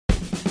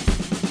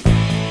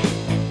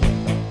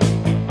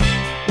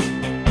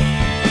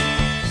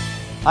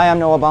Hi, I'm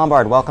Noah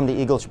Bombard. Welcome to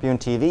Eagle-Tribune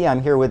TV.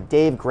 I'm here with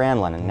Dave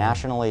Granlund, a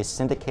nationally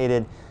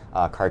syndicated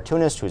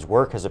cartoonist whose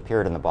work has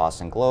appeared in the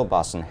Boston Globe,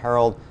 Boston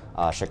Herald,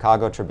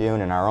 Chicago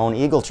Tribune, and our own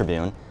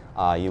Eagle-Tribune.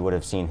 You would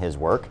have seen his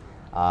work.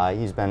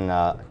 He's been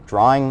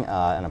drawing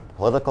and a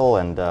political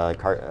and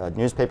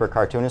newspaper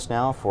cartoonist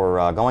now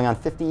for going on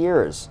 50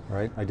 years.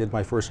 Right. I did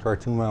my first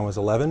cartoon when I was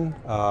 11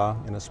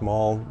 in a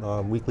small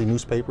weekly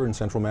newspaper in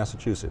central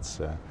Massachusetts,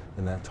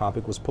 and that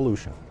topic was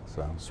pollution.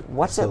 So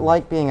what's it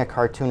like being a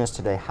cartoonist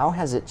today? How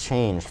has it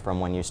changed from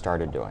when you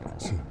started doing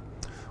this?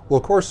 Well,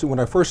 of course, when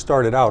I first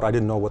started out, I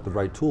didn't know what the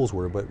right tools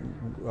were, but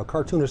a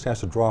cartoonist has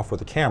to draw for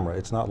the camera.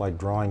 It's not like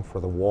drawing for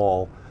the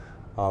wall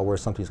where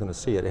somebody's going to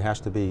see it. It has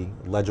to be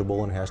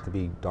legible and it has to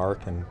be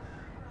dark and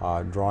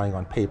drawing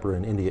on paper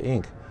in India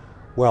ink.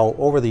 Well,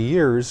 over the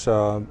years,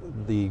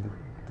 the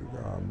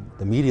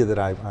medium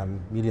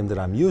that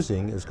I'm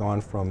using has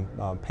gone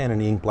from pen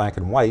and ink, black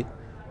and white,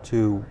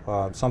 to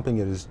something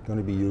that is going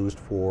to be used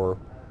for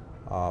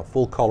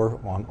full color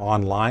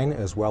online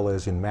as well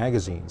as in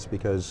magazines,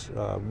 because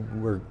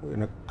we're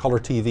in a color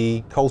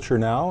TV culture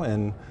now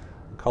and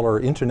color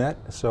internet,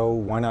 so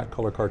why not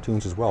color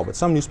cartoons as well? But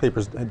some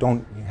newspapers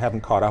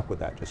haven't caught up with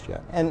that just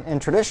yet.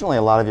 And traditionally,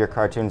 a lot of your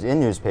cartoons in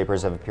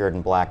newspapers have appeared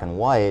in black and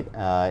white,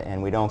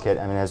 and we don't get,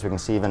 I mean, as we can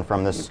see even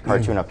from this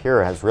cartoon up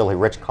here, it has really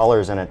rich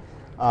colors in it.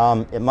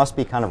 It must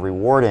be kind of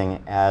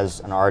rewarding as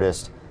an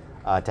artist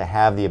to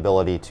have the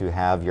ability to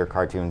have your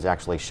cartoons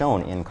actually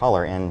shown in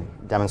color and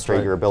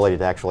demonstrate your ability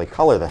to actually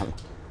color them.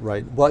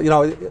 Right. Well, you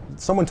know,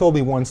 someone told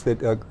me once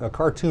that a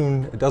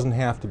cartoon doesn't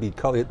have to be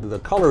color. The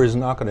color is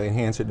not going to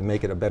enhance it and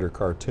make it a better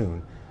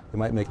cartoon. It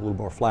might make it a little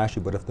more flashy,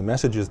 but if the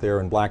message is there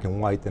in black and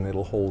white, then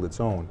it'll hold its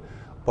own.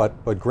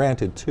 But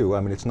granted, too,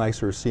 I mean, it's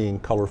nicer seeing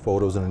color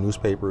photos in a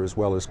newspaper as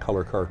well as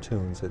color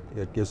cartoons.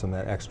 It gives them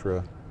that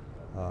extra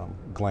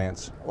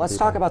glance. Let's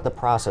talk about the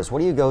process. What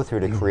do you go through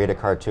to create a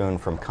cartoon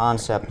from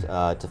concept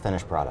to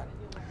finished product?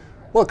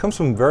 Well, it comes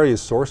from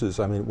various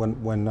sources. I mean,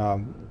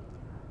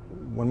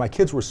 when my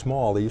kids were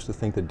small, they used to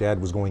think that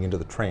Dad was going into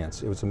the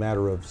trance. It was a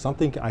matter of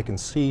something I can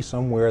see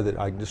somewhere that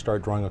I can just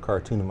start drawing a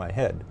cartoon in my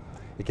head.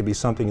 It could be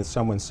something that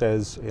someone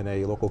says in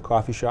a local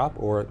coffee shop,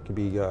 or it could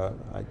be, I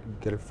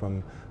get it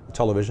from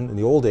television. In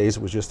the old days,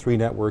 it was just 3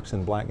 networks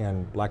and black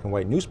and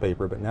white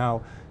newspaper, but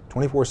now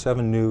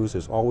 24/7 news,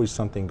 there's always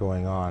something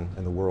going on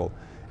in the world.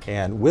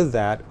 And with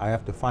that, I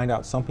have to find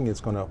out something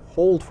that's going to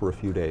hold for a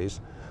few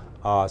days,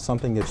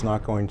 something that's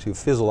not going to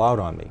fizzle out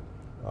on me.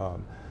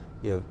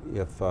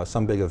 If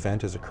some big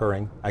event is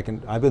occurring,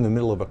 I'm in the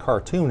middle of a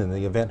cartoon and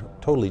the event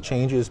totally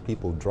changes,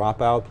 people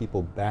drop out,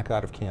 people back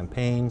out of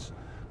campaigns,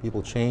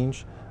 people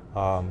change.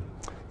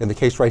 In the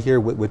case right here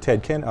with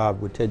Ted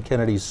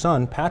Kennedy's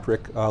son,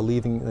 Patrick,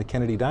 leaving the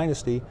Kennedy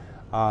dynasty,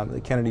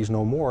 the Kennedys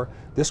no more,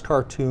 this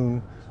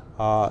cartoon,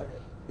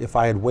 if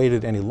I had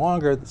waited any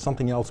longer,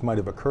 something else might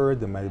have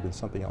occurred. There might have been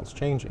something else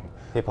changing.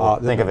 People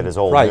think of it as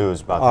old news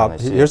about time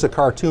they see Here's a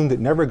cartoon that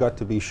never got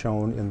to be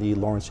shown in the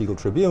Lawrence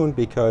Eagle-Tribune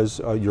because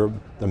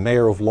the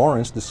mayor of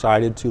Lawrence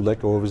decided to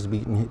let go of his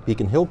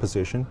Beacon Hill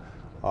position.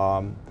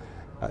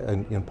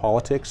 In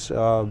politics,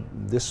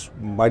 this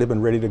might have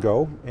been ready to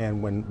go,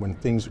 and when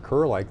things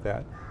occur like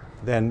that,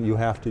 then you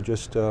have to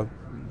just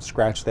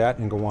scratch that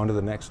and go on to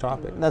the next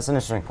topic. That's an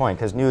interesting point,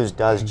 because news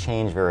does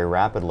change very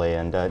rapidly.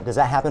 And does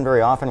that happen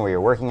very often, where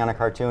you're working on a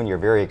cartoon, you're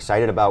very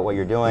excited about what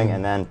you're doing,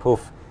 and then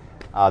poof,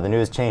 the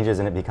news changes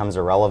and it becomes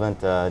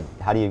irrelevant?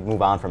 How do you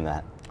move on from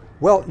that?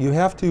 Well, you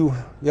have to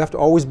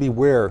always be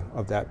aware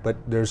of that. But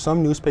there's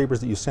some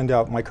newspapers that you send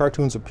out. My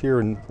cartoons appear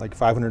in like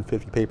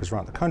 550 papers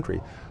around the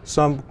country.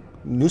 Some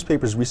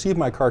newspapers receive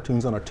my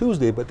cartoons on a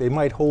Tuesday, but they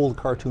might hold the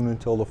cartoon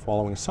until the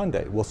following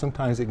Sunday. Well,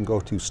 sometimes it can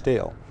go too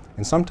stale.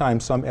 And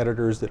sometimes some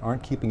editors that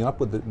aren't keeping up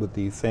with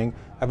the thing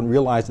haven't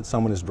realized that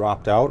someone has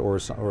dropped out or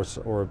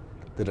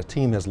that a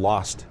team has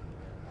lost,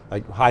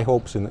 like high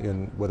hopes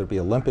in whether it be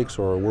Olympics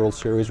or a World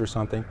Series or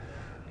something.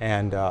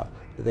 And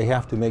they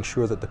have to make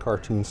sure that the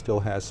cartoon still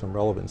has some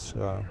relevance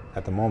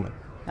at the moment.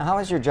 Now, how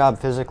has your job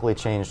physically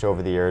changed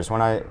over the years?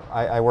 When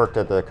I worked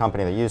at the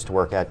company that you used to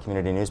work at,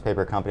 Community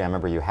Newspaper Company, I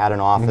remember you had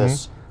an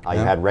office, you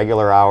had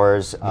regular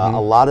hours.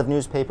 A lot of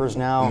newspapers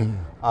now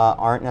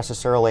aren't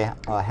necessarily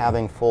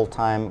having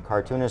full-time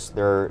cartoonists.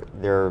 They're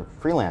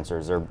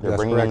freelancers. They're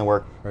bringing in the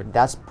work. Right.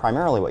 That's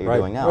primarily what you're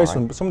doing now, right?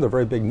 Some of the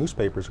very big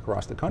newspapers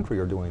across the country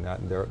are doing that,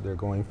 and they're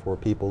going for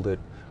people that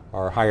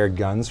are hired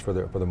guns for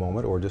the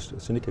moment, or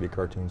just syndicated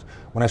cartoons.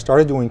 When I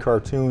started doing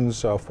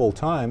cartoons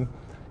full-time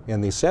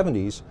in the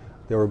 70s,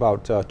 there were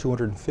about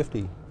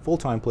 250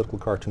 full-time political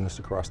cartoonists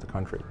across the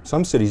country.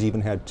 Some cities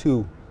even had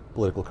 2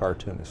 political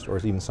cartoonists, or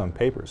even some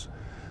papers.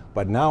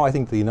 But now I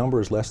think the number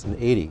is less than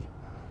 80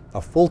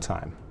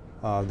 full-time.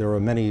 There are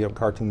many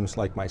cartoonists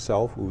like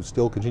myself who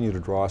still continue to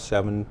draw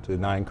 7 to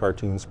 9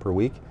 cartoons per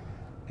week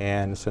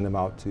and send them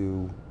out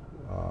to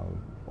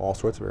all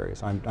sorts of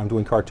areas. I'm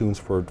doing cartoons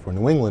for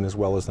New England as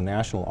well as the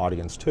national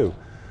audience too.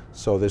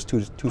 So there's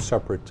two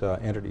separate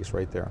entities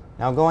right there.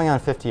 Now, going on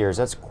 50 years,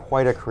 that's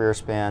quite a career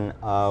span.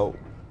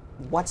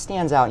 What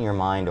stands out in your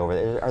mind over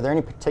there? Are there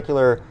any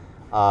particular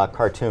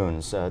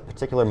cartoons,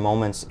 particular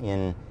moments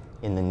in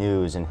the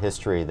news and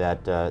history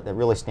that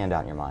really stand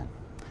out in your mind?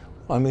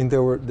 I mean,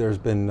 there's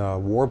been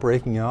war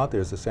breaking out,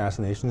 there's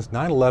assassinations.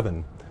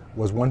 9/11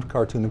 was one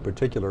cartoon in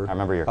particular. I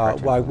remember your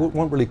cartoon. Well, I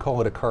won't really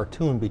call it a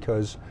cartoon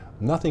because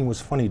nothing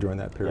was funny during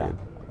that period.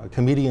 Yeah.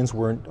 Comedians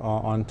weren't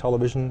on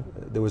television.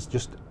 There was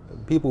just,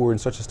 people were in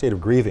such a state of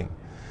grieving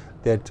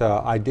that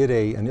I did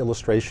an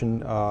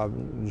illustration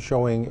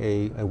showing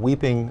a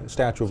weeping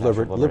Statue of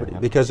Liberty, yeah.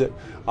 because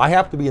I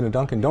happened to be in a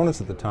Dunkin'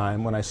 Donuts at the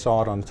time when I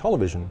saw it on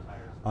television,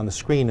 on the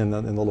screen in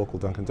the local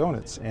Dunkin'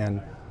 Donuts,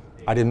 and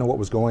I didn't know what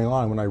was going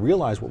on. When I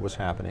realized what was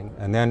happening,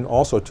 and then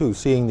also too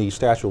seeing the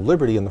Statue of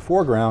Liberty in the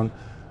foreground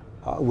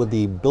with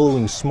the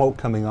billowing smoke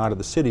coming out of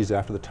the cities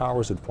after the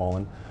towers had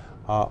fallen,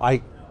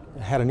 I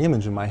had an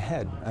image in my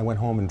head. I went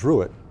home and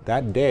drew it.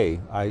 That day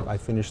I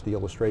finished the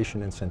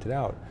illustration and sent it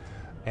out.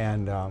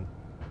 And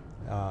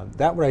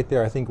that right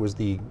there, I think, was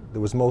the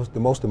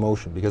most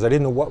emotion, because I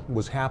didn't know what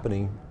was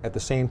happening. At the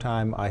same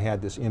time, I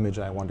had this image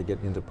I wanted to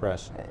get into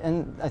press.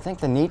 And I think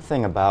the neat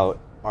thing about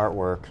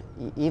artwork,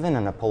 even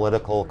in a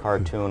political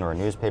cartoon or a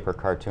newspaper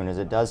cartoon, is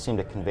it does seem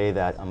to convey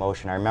that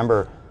emotion. I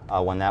remember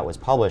when that was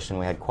published, and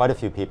we had quite a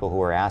few people who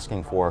were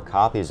asking for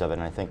copies of it,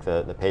 and I think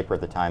the paper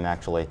at the time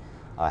actually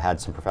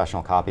had some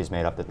professional copies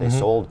made up that they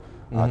sold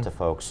to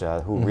folks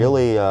who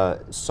really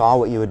saw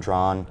what you had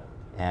drawn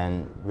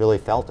and really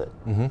felt it.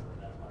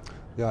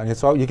 Yeah, and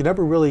it's all, you can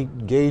never really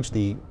gauge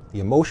the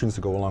emotions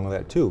that go along with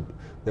that too.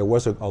 There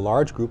was a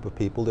large group of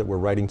people that were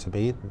writing to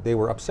me. They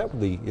were upset with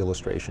the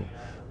illustration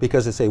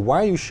because they say,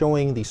 why are you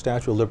showing the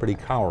Statue of Liberty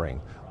cowering?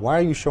 Why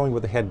are you showing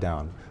with the head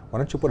down? Why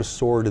don't you put a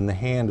sword in the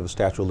hand of the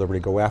Statue of Liberty,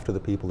 go after the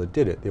people that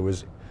did it?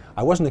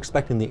 I wasn't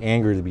expecting the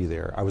anger to be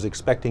there. I was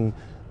expecting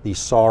the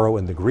sorrow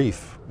and the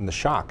grief and the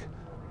shock.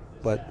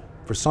 But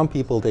for some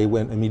people, they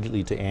went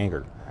immediately to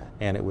anger.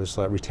 And it was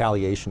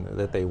retaliation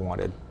that they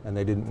wanted, and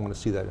they didn't want to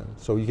see that.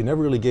 So you can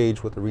never really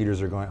gauge what the readers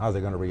are going, how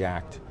they're going to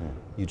react.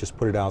 You just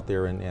put it out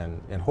there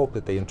and hope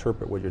that they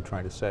interpret what you're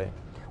trying to say.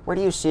 Where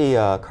do you see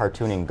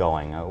cartooning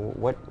going?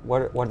 What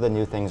are the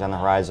new things on the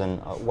horizon?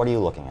 What are you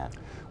looking at?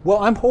 Well,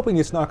 I'm hoping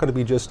it's not going to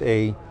be just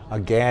a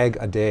gag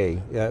a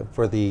day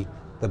for the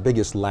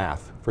biggest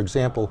laugh. For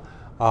example,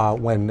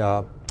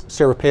 when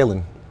Sarah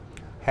Palin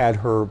had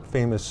her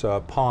famous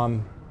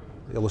palm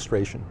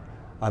illustration,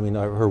 I mean,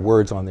 her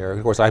words on there.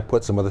 Of course, I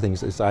put some other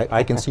things.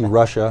 I can see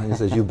Russia, it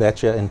says, you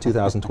betcha, in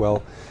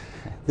 2012.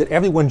 That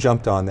everyone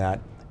jumped on that.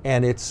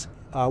 And it's,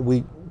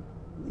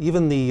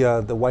 even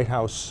the White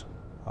House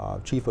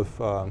chief of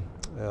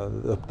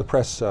the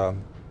press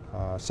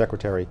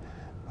secretary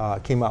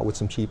came out with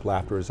some cheap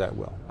laughter as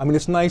well. I mean,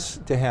 it's nice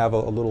to have a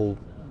little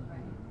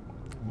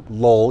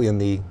lull in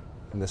the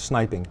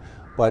sniping,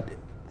 but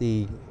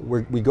we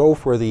go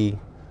for the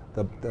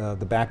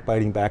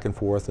backbiting back and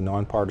forth, the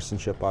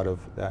nonpartisanship out of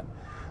that.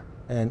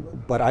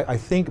 But I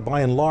think,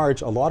 by and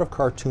large, a lot of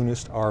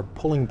cartoonists are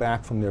pulling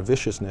back from their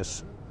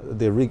viciousness,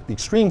 the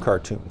extreme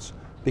cartoons,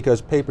 because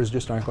papers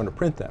just aren't going to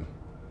print them,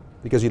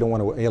 because you don't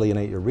want to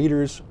alienate your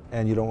readers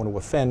and you don't want to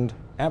offend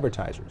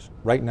advertisers.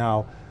 Right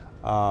now,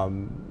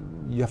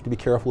 you have to be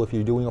careful if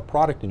you're doing a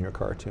product in your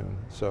cartoon.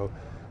 So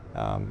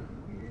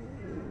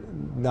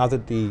now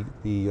that the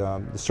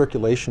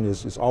circulation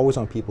is always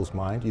on people's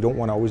mind, you don't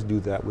want to always do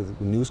that with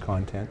news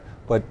content,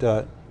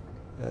 but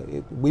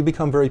we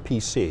become very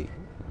PC.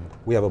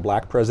 We have a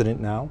black president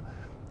now,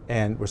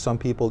 and for some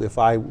people, if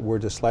I were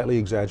to slightly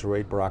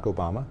exaggerate Barack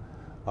Obama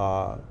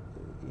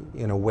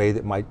in a way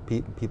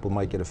that people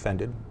might get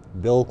offended.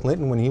 Bill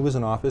Clinton, when he was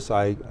in office,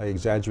 I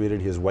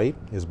exaggerated his weight,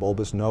 his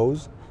bulbous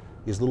nose,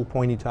 his little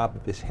pointy top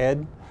of his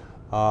head,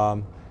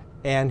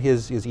 and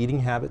his eating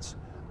habits.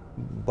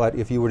 But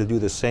if you were to do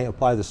the same,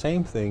 apply the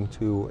same thing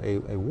to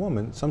a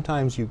woman,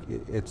 sometimes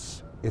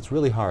it's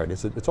really hard.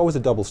 It's always a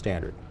double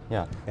standard.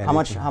 Yeah. How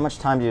much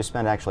time do you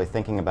spend actually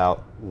thinking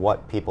about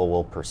what people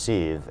will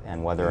perceive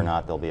and whether or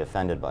not they'll be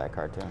offended by a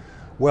cartoon?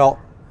 Well,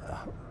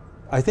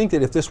 I think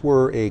that if this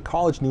were a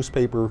college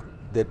newspaper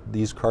that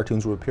these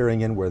cartoons were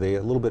appearing in, where they're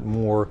a little bit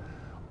more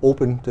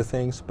open to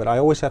things, but I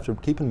always have to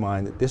keep in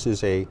mind that this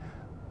is a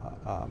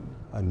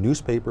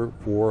newspaper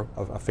for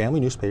a family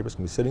newspaper. It's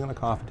going to be sitting on a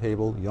coffee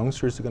table.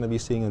 Youngsters are going to be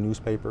seeing a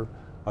newspaper,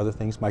 other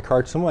things.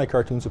 Some of my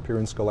cartoons appear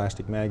in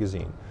Scholastic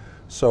magazine.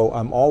 So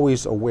I'm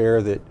always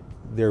aware that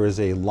there is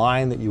a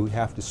line that you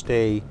have to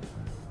stay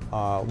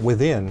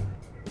within.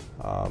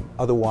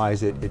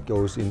 Otherwise, it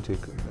goes into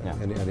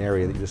an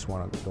area that you just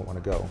don't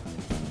want to go.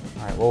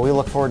 All right. Well, we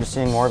look forward to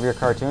seeing more of your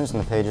cartoons in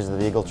the pages of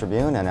the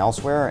Eagle-Tribune and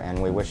elsewhere,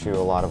 and we wish you a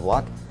lot of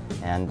luck.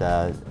 And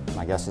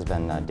my guest has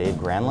been Dave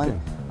Granlund,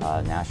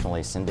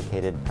 nationally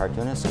syndicated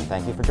cartoonist, and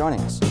thank you for joining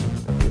us.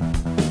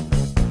 Thank you.